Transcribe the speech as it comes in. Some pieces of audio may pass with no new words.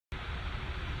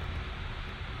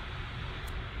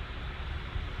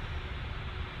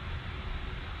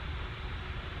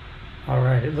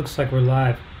Alright, it looks like we're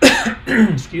live.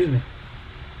 Excuse me.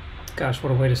 Gosh, what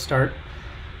a way to start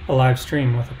a live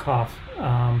stream with a cough.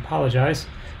 Apologize.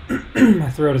 My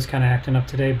throat is kind of acting up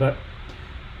today, but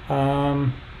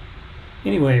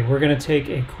anyway, we're going to take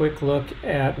a quick look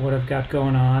at what I've got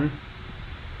going on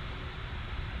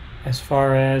as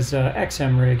far as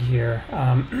XMRig here.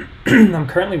 I'm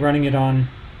currently running it on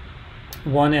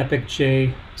one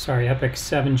EPYC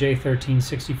 7J13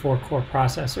 64-core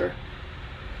processor.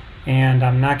 And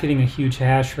I'm not getting a huge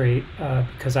hash rate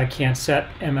because I can't set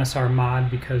MSR mod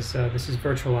because this is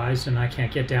virtualized and I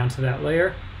can't get down to that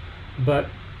layer. But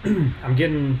I'm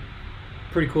getting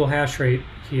pretty cool hash rate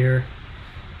here,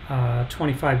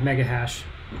 25 mega hash.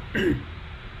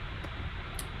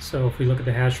 So if we look at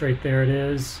the hash rate, there it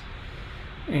is.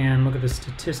 And look at the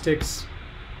statistics.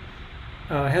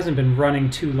 It hasn't been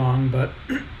running too long, but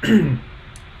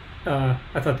I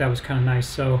thought that was kind of nice.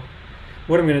 So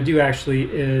what I'm going to do actually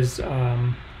is,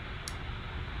 so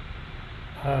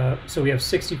we have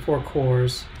 64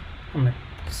 cores. I'm going to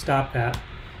stop that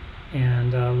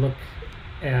and look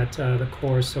at the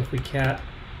cores. So if we cat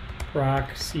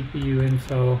proc CPU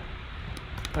info,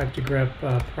 pipe to grep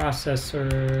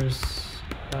processors,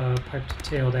 pipe to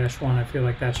tail -1, I feel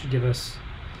like that should give us,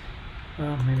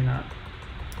 well, maybe not.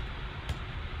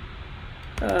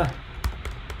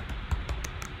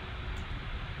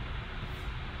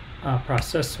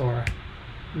 Processor,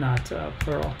 not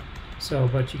plural. So,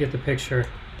 but you get the picture.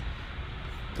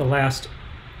 The last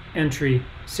entry,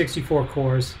 64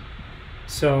 cores.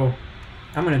 So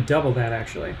I'm going to double that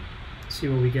actually. See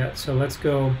what we get. So let's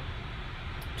go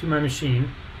to my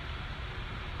machine,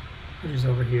 which is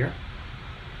over here,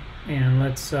 and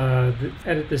let's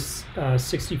edit this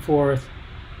 32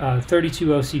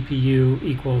 OCPU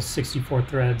equals 64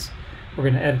 threads. We're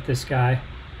going to edit this guy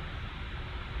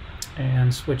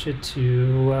and switch it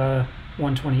to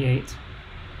 128.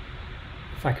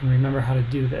 If I can remember how to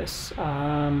do this.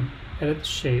 Edit the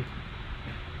shape.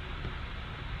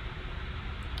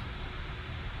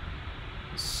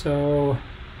 So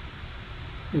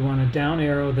we want to down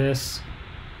arrow this,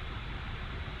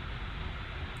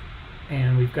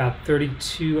 and we've got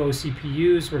 32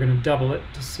 OCPUs. We're going to double it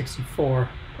to 64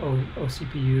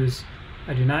 OCPUs.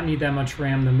 I do not need that much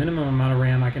RAM. The minimum amount of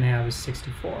RAM I can have is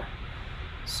 64.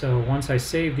 So once I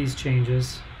save these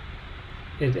changes,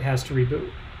 it has to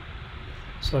reboot.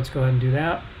 So let's go ahead and do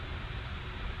that.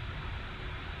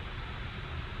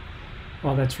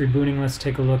 While that's rebooting, let's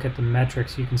take a look at the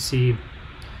metrics. You can see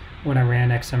when I ran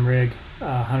XMRig,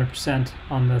 100%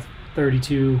 on the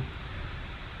 32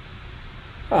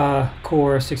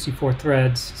 core, 64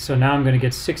 threads. So now I'm going to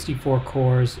get 64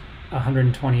 cores,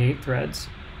 128 threads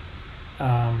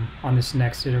on this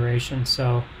next iteration.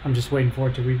 So I'm just waiting for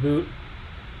it to reboot,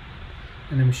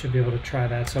 and then we should be able to try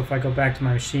that. So if I go back to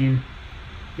my machine,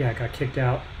 yeah, I got kicked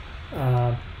out.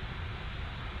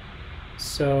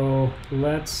 So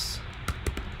let's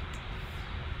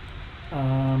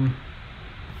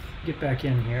get back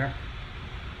in here.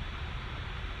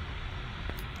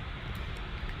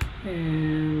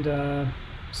 And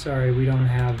sorry, we don't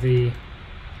have the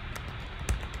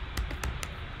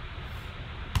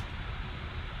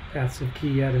paths of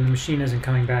key yet, and the machine isn't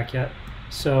coming back yet.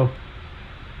 So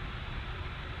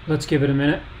let's give it a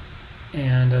minute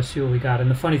and see what we got.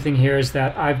 And the funny thing here is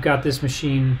that I've got this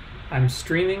machine, I'm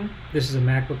streaming. This is a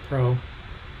MacBook Pro,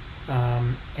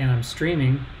 and I'm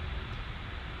streaming,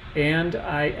 and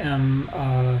I am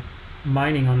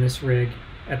mining on this rig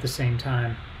at the same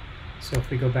time. So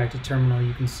if we go back to terminal,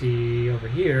 you can see over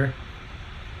here,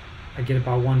 I get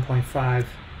about 1.5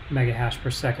 mega hash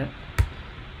per second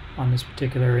on this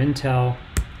particular Intel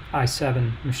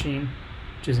i7 machine,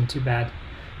 which isn't too bad.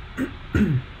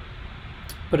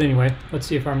 But anyway, let's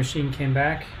see if our machine came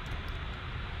back.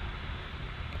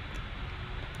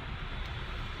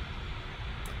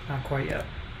 Not quite yet.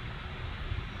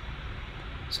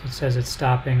 So it says it's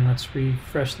stopping. Let's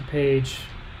refresh the page.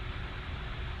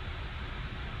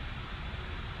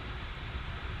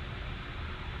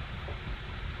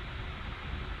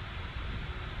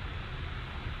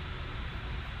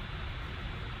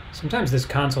 Sometimes this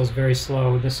console is very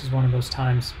slow. This is one of those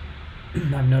times.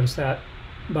 I've noticed that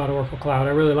about Oracle Cloud.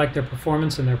 I really like their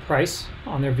performance and their price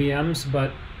on their VMs,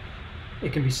 but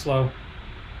it can be slow.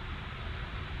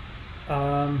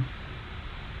 While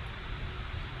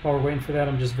we're waiting for that,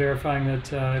 I'm just verifying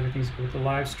that everything's good with the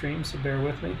live stream, so bear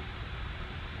with me.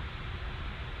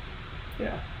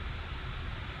 Yeah.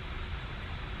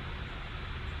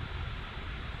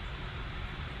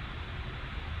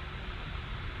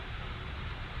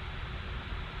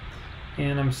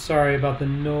 And I'm sorry about the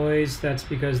noise. That's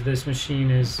because this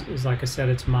machine is like I said,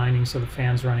 it's mining, so the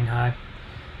fan's running high.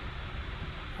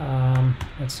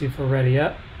 Let's see if we're ready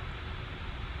yet.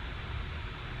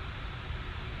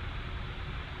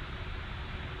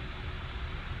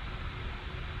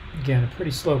 Again, a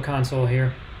pretty slow console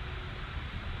here.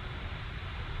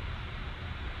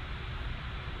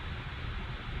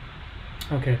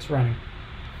 Okay, it's running.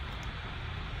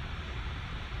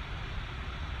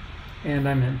 And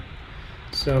I'm in.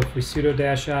 So if we sudo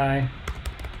 -i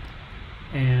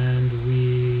and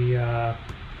we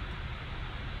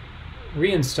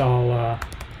reinstall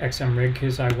XMRig,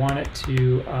 because I want it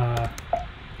to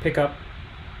pick up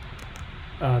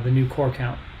the new core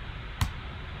count.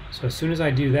 So as soon as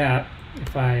I do that,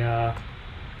 if I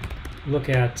look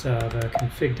at the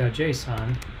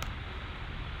config.json,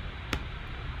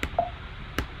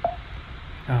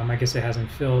 I guess it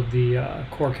hasn't filled the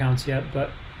core counts yet,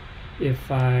 but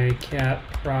if I cat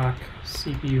proc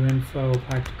CPU info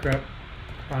pipe to grep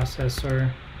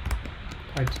processor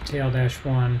pipe to tail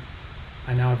 -1,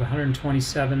 I now have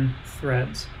 127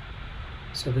 threads.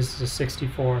 So this is a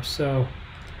 64. So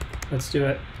let's do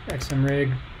it.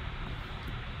 XMRig.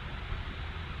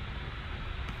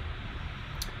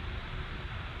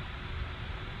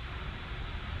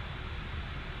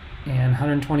 And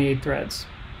 128 threads.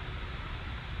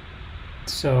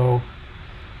 So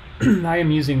I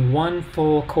am using one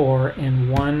full core in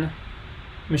one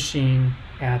machine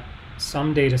at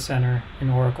some data center in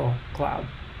Oracle Cloud.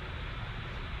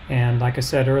 And like I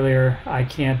said earlier, I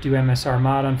can't do MSR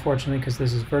mod, unfortunately, because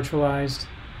this is virtualized.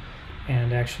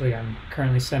 And actually, I'm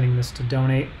currently sending this to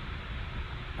donate,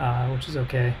 which is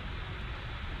okay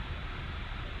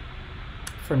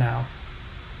for now.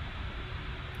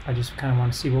 I just kind of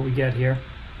want to see what we get here.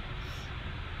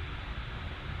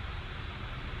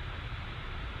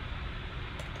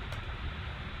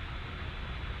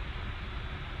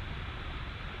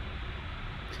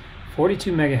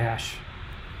 .42 megahash.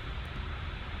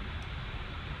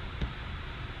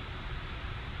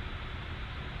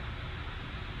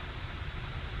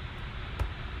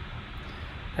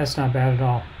 That's not bad at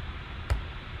all.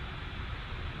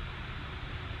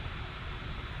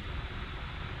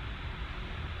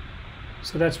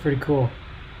 So that's pretty cool.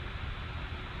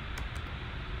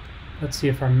 Let's see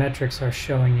if our metrics are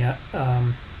showing yet.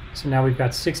 So now we've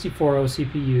got 64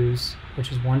 OCPUs,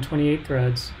 which is 128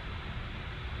 threads.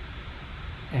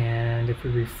 And if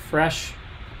we refresh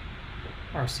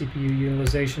our CPU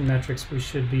utilization metrics, we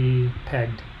should be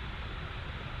pegged.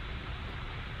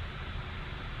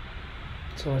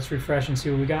 So let's refresh and see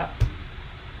what we got.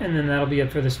 And then that'll be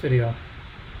it for this video.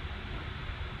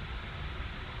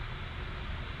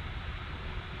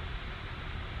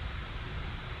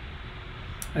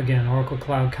 Again, Oracle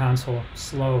Cloud Console,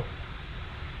 slow.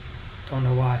 Don't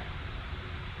know why.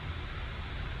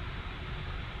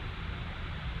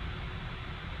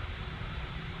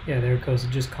 Yeah, there it goes.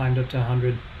 It just climbed up to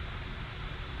 100.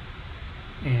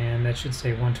 And that should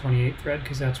say 128 thread,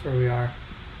 because that's where we are.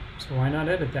 So why not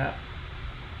edit that?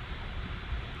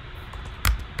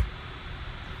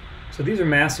 So these are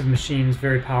massive machines,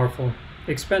 very powerful.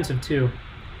 Expensive too.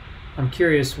 I'm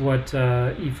curious what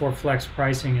E4 Flex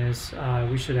pricing is.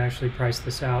 We should actually price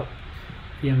this out.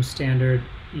 VM standard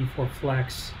E4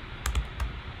 Flex.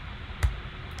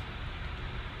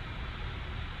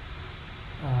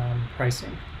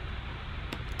 Pricing.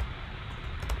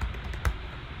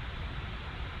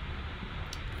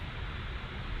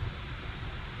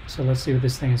 So let's see what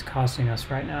this thing is costing us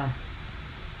right now.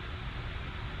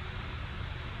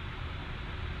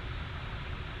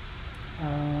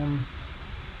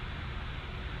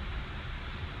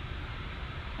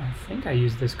 I think I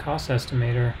used this cost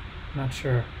estimator. I'm not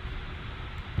sure.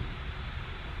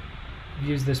 I've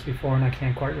used this before and I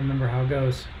can't quite remember how it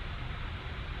goes.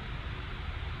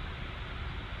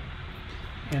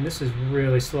 And this is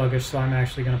really sluggish, so I'm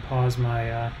actually going to pause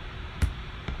my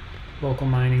local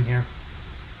mining here.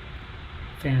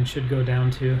 Fan should go down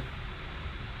too.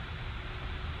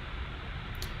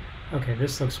 Okay,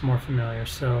 this looks more familiar.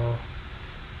 So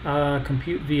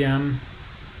compute VM,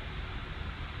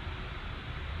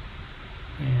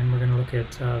 and we're going to look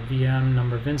at VM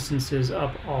number of instances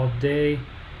up all day.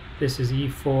 This is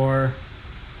E4.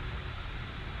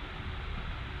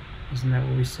 Isn't that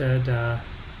what we said?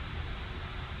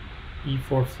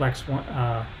 E4 Flex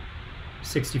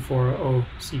 6400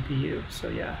 CPU. So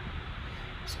yeah.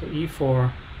 So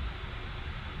E4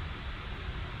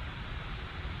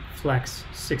 Flex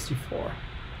 64.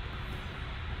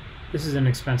 This is an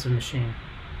expensive machine,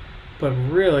 but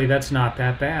really that's not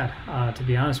that bad, to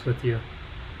be honest with you.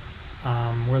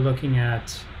 We're looking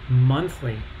at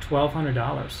monthly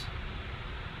 $1,200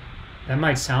 That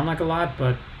might sound like a lot,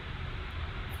 but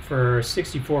for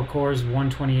 64 cores,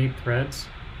 128 threads,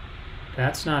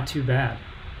 that's not too bad.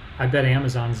 I bet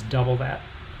Amazon's double that.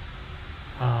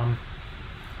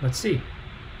 Let's see.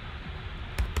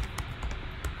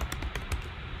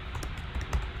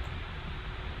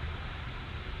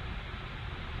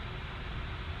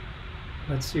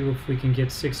 Let's see if we can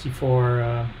get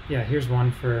 64. Yeah, here's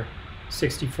one for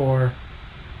 64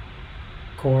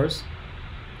 cores.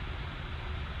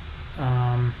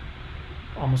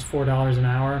 Almost $4 an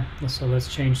hour. So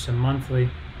let's change to monthly.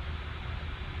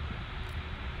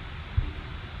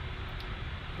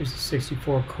 Here's the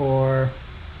 64 core.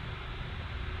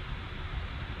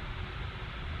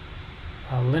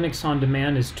 Linux on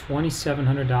demand is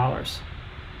 $2,700.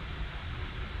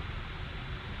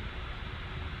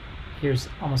 Here's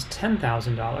almost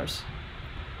 $10,000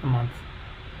 a month.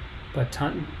 But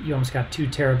you almost got 2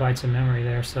 terabytes of memory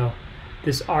there. So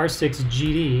this R6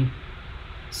 GD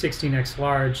 16x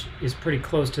large is pretty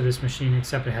close to this machine,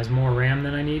 except it has more RAM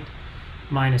than I need.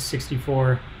 Mine is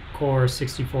 64 core,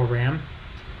 64 RAM.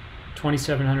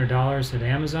 $2,700 at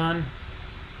Amazon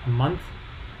a month.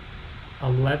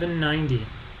 $11.90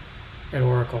 at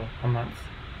Oracle a month.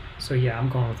 So yeah, I'm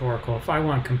going with Oracle. If I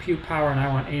want compute power and I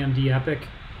want AMD EPYC,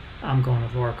 I'm going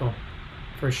with Oracle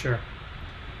for sure.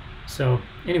 So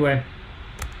anyway,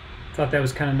 thought that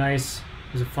was kind of nice.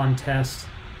 It was a fun test.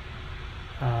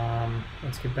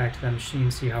 Let's get back to that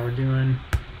machine, see how we're doing.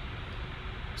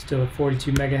 Still at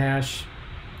 42 mega hash,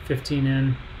 15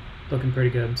 in, looking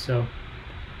pretty good. So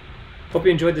hope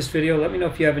you enjoyed this video. Let me know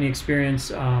if you have any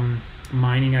experience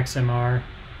mining XMR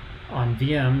on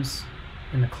VMs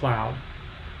in the cloud.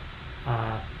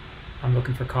 I'm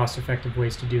looking for cost-effective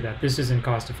ways to do that. This isn't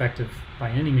cost-effective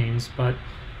by any means, but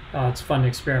it's fun to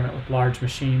experiment with large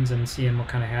machines and seeing what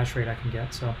kind of hash rate I can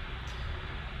get. So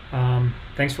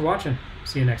thanks for watching.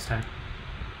 See you next time.